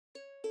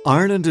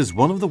Ireland is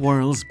one of the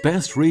world's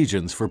best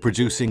regions for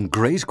producing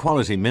great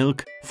quality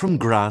milk from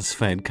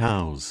grass-fed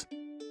cows.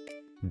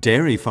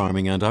 Dairy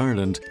farming and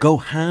Ireland go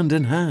hand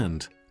in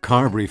hand.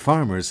 Carbery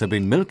farmers have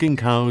been milking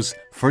cows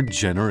for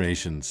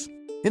generations.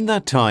 In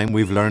that time,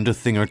 we've learned a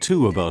thing or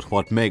two about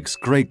what makes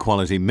great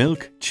quality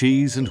milk,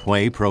 cheese and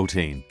whey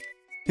protein.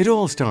 It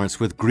all starts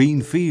with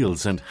green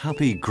fields and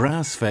happy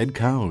grass-fed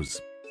cows.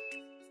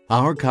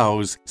 Our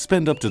cows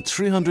spend up to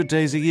 300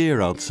 days a year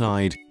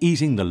outside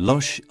eating the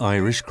lush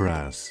Irish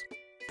grass.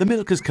 The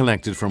milk is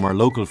collected from our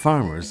local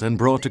farmers and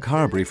brought to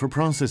Carbery for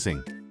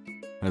processing.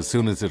 As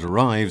soon as it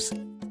arrives,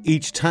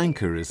 each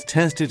tanker is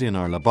tested in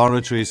our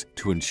laboratories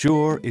to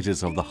ensure it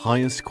is of the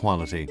highest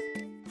quality.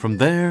 From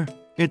there,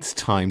 it's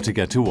time to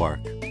get to work.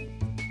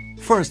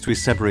 First, we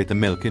separate the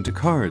milk into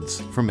curds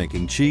for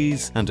making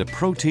cheese and a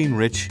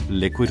protein-rich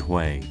liquid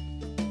whey.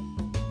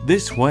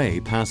 This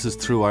whey passes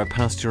through our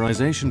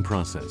pasteurization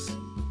process.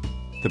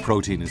 The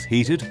protein is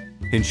heated,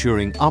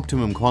 ensuring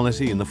optimum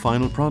quality in the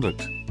final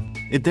product.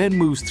 It then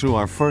moves through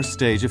our first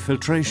stage of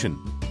filtration,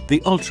 the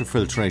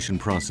ultrafiltration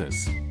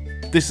process.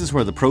 This is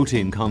where the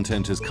protein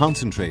content is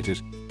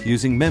concentrated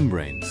using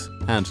membranes,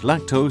 and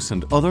lactose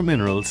and other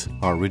minerals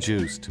are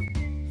reduced.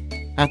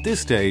 At this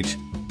stage,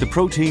 the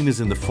protein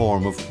is in the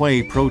form of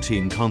whey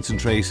protein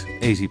concentrate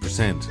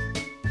 80%.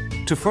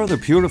 To further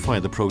purify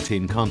the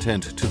protein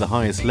content to the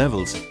highest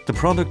levels, the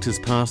product is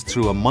passed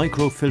through a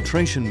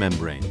microfiltration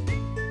membrane.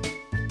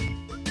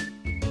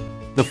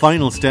 The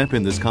final step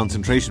in this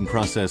concentration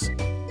process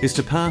is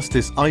to pass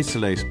this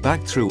isolate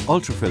back through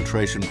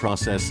ultrafiltration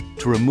process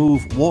to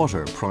remove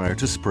water prior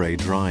to spray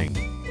drying.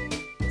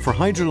 For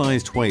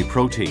hydrolyzed whey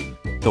protein,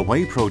 the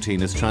whey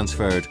protein is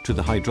transferred to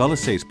the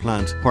hydrolysate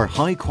plant where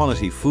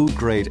high-quality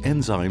food-grade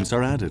enzymes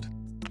are added.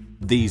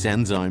 These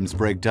enzymes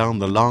break down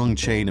the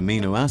long-chain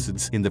amino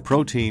acids in the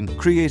protein,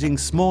 creating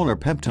smaller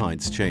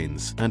peptides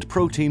chains and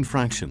protein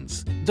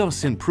fractions,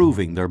 thus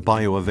improving their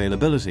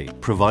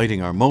bioavailability,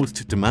 providing our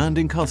most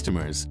demanding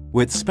customers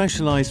with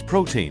specialized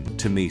protein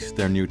to meet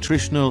their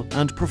nutritional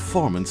and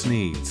performance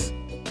needs.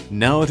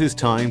 Now it is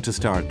time to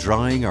start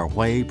drying our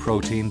whey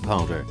protein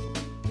powder.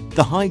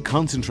 The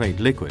high-concentrate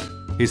liquid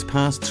is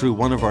passed through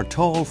one of our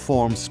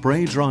tall-form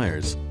spray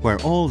dryers where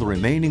all the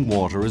remaining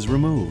water is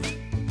removed.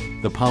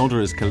 The powder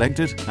is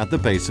collected at the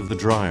base of the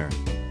dryer.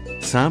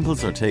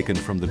 Samples are taken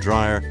from the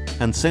dryer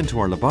and sent to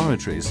our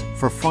laboratories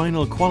for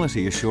final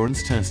quality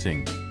assurance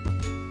testing.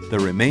 The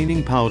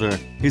remaining powder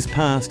is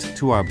passed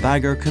to our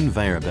bagger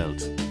conveyor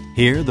belt.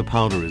 Here the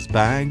powder is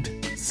bagged,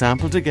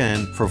 sampled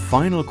again for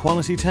final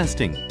quality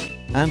testing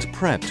and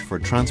prepped for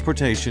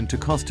transportation to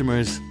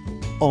customers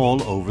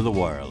all over the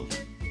world.